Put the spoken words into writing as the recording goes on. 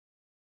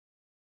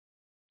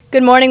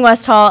Good morning,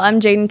 West Hall.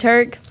 I'm Jaden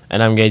Turk.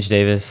 And I'm Gage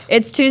Davis.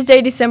 It's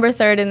Tuesday, December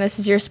 3rd, and this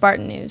is your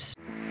Spartan News.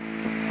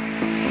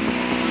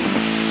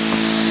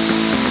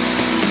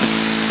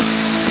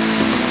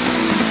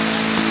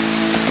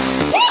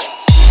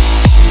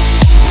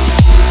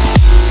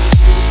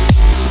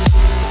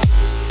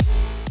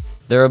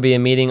 There will be a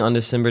meeting on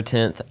December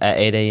 10th at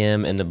 8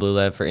 a.m. in the Blue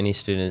Lab for any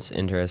students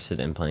interested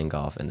in playing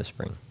golf in the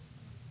spring.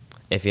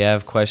 If you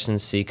have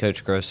questions, see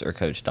Coach Gross or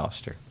Coach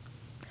Doster.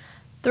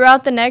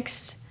 Throughout the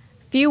next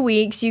few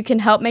weeks, you can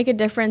help make a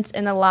difference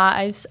in the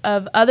lives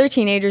of other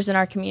teenagers in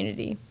our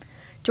community.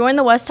 Join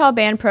the West Hall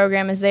Band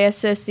program as they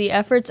assist the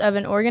efforts of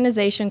an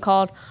organization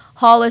called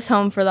Hall is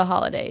Home for the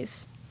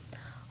Holidays.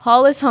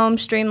 Hall is Home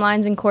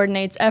streamlines and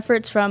coordinates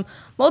efforts from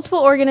multiple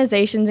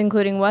organizations,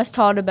 including West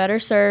Hall, to better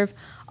serve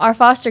our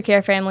foster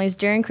care families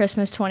during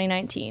Christmas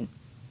 2019.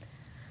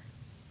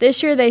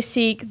 This year, they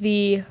seek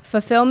the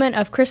fulfillment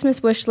of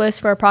Christmas wish lists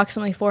for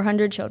approximately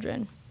 400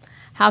 children.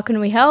 How can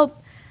we help?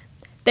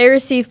 They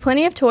receive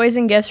plenty of toys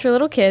and gifts for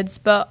little kids,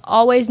 but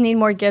always need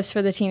more gifts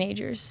for the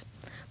teenagers.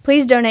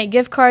 Please donate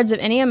gift cards of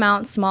any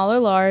amount, small or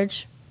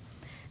large.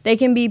 They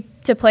can be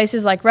to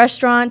places like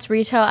restaurants,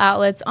 retail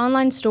outlets,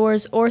 online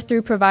stores, or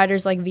through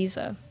providers like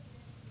Visa.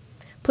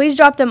 Please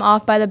drop them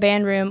off by the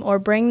band room or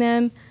bring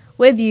them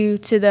with you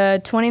to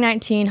the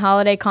 2019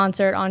 holiday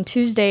concert on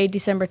Tuesday,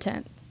 December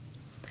 10th.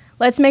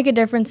 Let's make a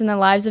difference in the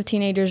lives of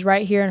teenagers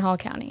right here in Hall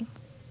County.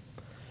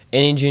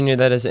 Any junior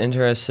that is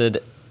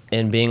interested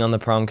in being on the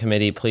prom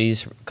committee,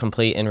 please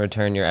complete and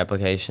return your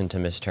application to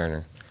Ms.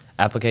 Turner.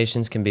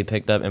 Applications can be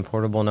picked up in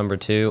portable number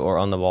 2 or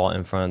on the wall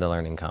in front of the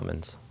Learning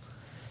Commons.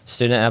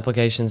 Student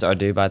applications are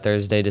due by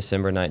Thursday,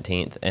 December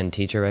 19th, and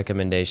teacher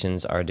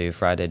recommendations are due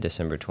Friday,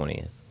 December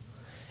 20th.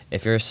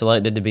 If you're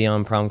selected to be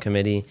on prom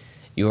committee,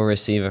 you will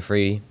receive a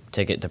free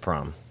ticket to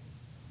prom.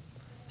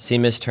 See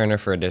Ms. Turner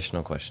for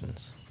additional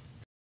questions.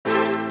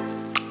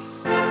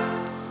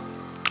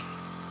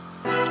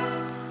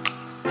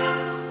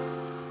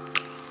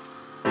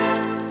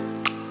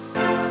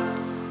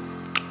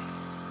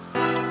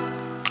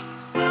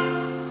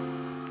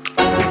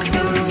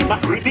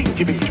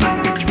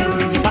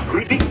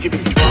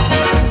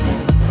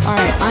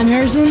 Alright, I'm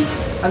Harrison.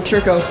 I'm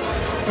Trico.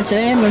 And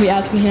today I'm going to be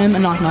asking him a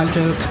knock-knock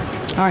joke.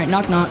 Alright,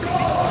 knock-knock.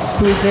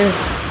 Who is there?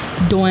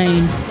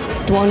 Dwayne.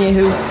 Dwayne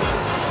who?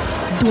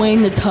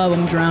 Dwayne the tub,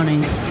 I'm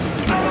drowning.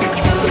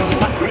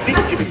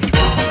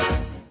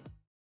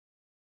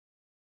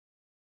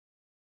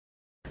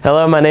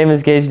 Hello, my name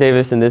is Gage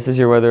Davis, and this is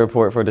your weather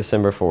report for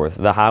December 4th.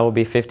 The high will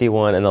be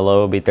 51 and the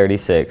low will be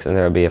 36, and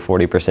there will be a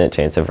 40%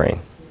 chance of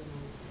rain.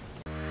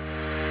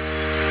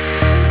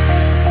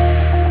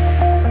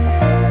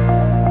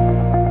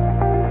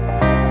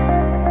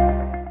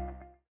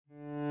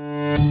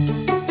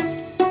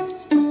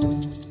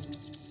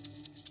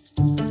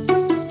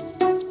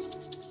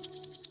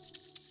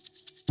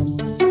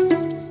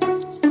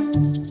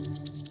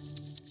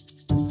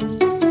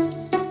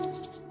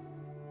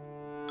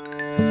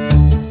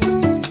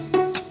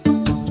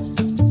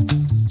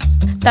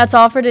 That's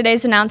all for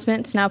today's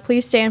announcements. Now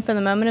please stand for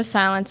the moment of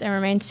silence and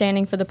remain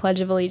standing for the Pledge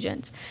of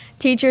Allegiance.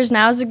 Teachers,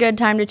 now is a good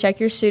time to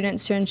check your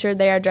students to ensure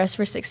they are dressed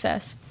for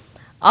success.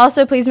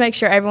 Also, please make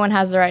sure everyone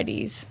has their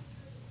IDs.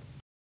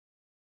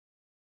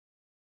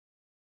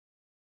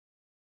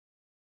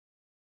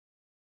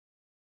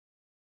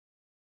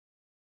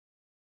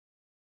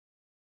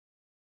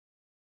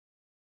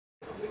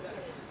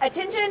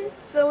 Attention,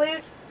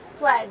 salute,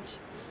 pledge.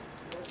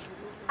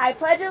 I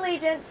pledge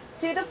allegiance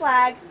to the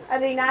flag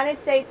of the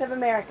United States of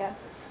America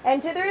and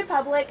to the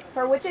republic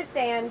for which it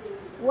stands,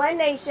 one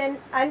nation,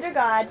 under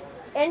God,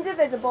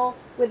 indivisible,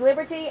 with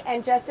liberty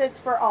and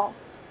justice for all.